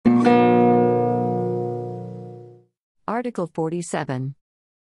Article 47.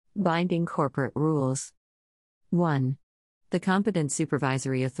 Binding corporate rules. 1. The competent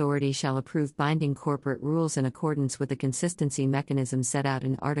supervisory authority shall approve binding corporate rules in accordance with the consistency mechanism set out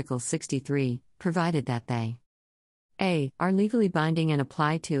in Article 63, provided that they a. Are legally binding and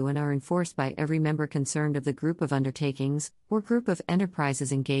apply to and are enforced by every member concerned of the group of undertakings, or group of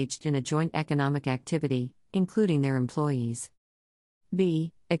enterprises engaged in a joint economic activity, including their employees.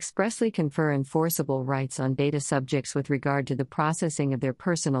 b. Expressly confer enforceable rights on data subjects with regard to the processing of their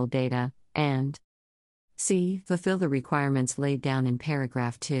personal data, and c. Fulfill the requirements laid down in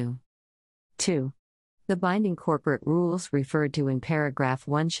paragraph 2. 2. The binding corporate rules referred to in paragraph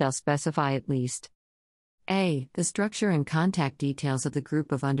 1 shall specify at least a. The structure and contact details of the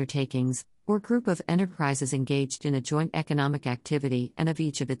group of undertakings, or group of enterprises engaged in a joint economic activity and of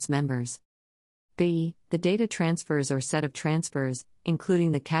each of its members. b. The data transfers or set of transfers,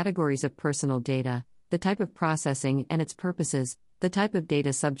 including the categories of personal data, the type of processing and its purposes, the type of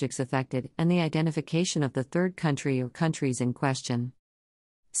data subjects affected, and the identification of the third country or countries in question.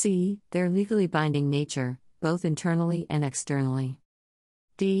 c. Their legally binding nature, both internally and externally.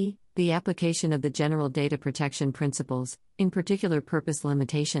 d. The application of the general data protection principles, in particular purpose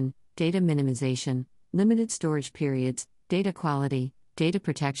limitation, data minimization, limited storage periods, data quality, data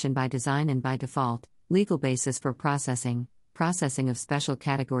protection by design and by default, legal basis for processing of special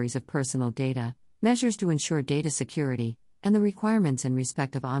categories of personal data, measures to ensure data security, and the requirements in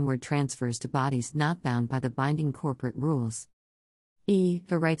respect of onward transfers to bodies not bound by the binding corporate rules. e.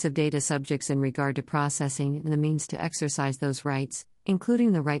 The rights of data subjects in regard to processing and the means to exercise those rights,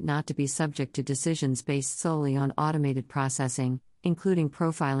 including the right not to be subject to decisions based solely on automated processing, including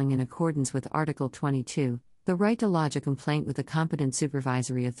profiling in accordance with Article 22, the right to lodge a complaint with the competent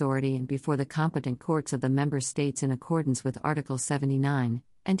supervisory authority and before the competent courts of the member states in accordance with Article 79,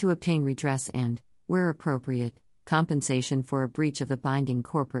 and to obtain redress and, where appropriate, compensation for a breach of the binding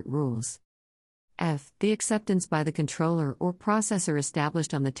corporate rules. f. The acceptance by the controller or processor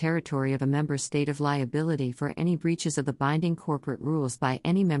established on the territory of a member state of liability for any breaches of the binding corporate rules by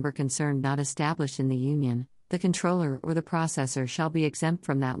any member concerned not established in the Union. The controller or the processor shall be exempt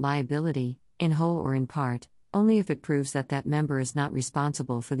from that liability, in whole or in part, only if it proves that that member is not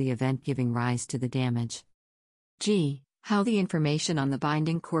responsible for the event giving rise to the damage. g. How the information on the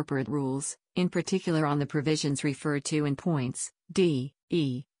binding corporate rules, in particular on the provisions referred to in points d,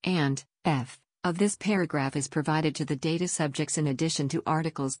 e, and f, of this paragraph is provided to the data subjects in addition to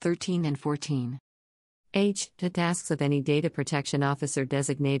Articles 13 and 14. h. The tasks of any data protection officer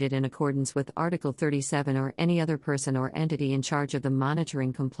designated in accordance with Article 37 or any other person or entity in charge of the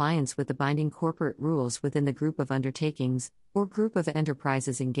monitoring compliance with the binding corporate rules within the group of undertakings, or group of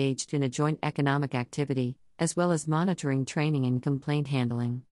enterprises engaged in a joint economic activity, as well as monitoring training and complaint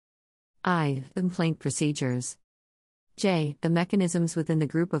handling. I. Complaint procedures. j. The mechanisms within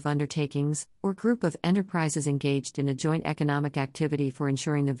the group of undertakings, or group of enterprises engaged in a joint economic activity for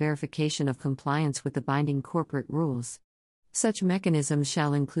ensuring the verification of compliance with the binding corporate rules. Such mechanisms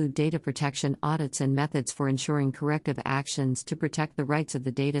shall include data protection audits and methods for ensuring corrective actions to protect the rights of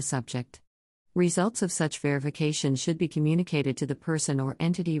the data subject. Results of such verification should be communicated to the person or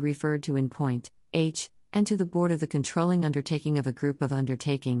entity referred to in point h, and to the board of the controlling undertaking of a group of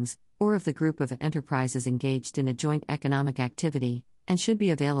undertakings, or of the group of enterprises engaged in a joint economic activity, and should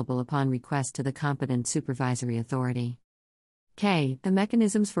be available upon request to the competent supervisory authority. K. The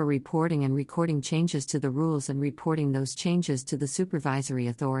mechanisms for reporting and recording changes to the rules and reporting those changes to the supervisory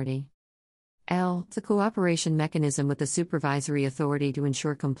authority. L. The cooperation mechanism with the supervisory authority to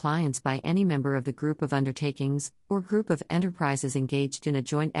ensure compliance by any member of the group of undertakings, or group of enterprises engaged in a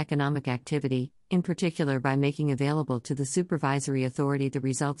joint economic activity, in particular by making available to the supervisory authority the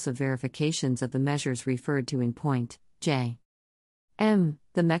results of verifications of the measures referred to in point j. M.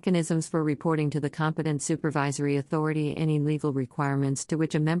 The mechanisms for reporting to the competent supervisory authority any legal requirements to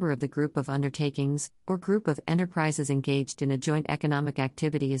which a member of the group of undertakings, or group of enterprises engaged in a joint economic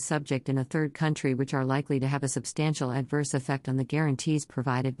activity is subject in a third country which are likely to have a substantial adverse effect on the guarantees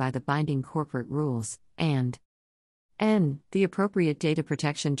provided by the binding corporate rules, and n. The appropriate data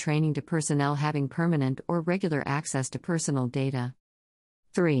protection training to personnel having permanent or regular access to personal data.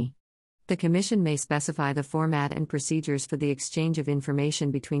 3. The Commission may specify the format and procedures for the exchange of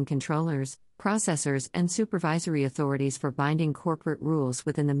information between controllers, processors, and supervisory authorities for binding corporate rules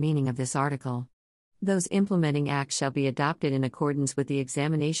within the meaning of this article. Those implementing acts shall be adopted in accordance with the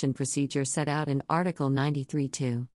examination procedure set out in Article 93(2).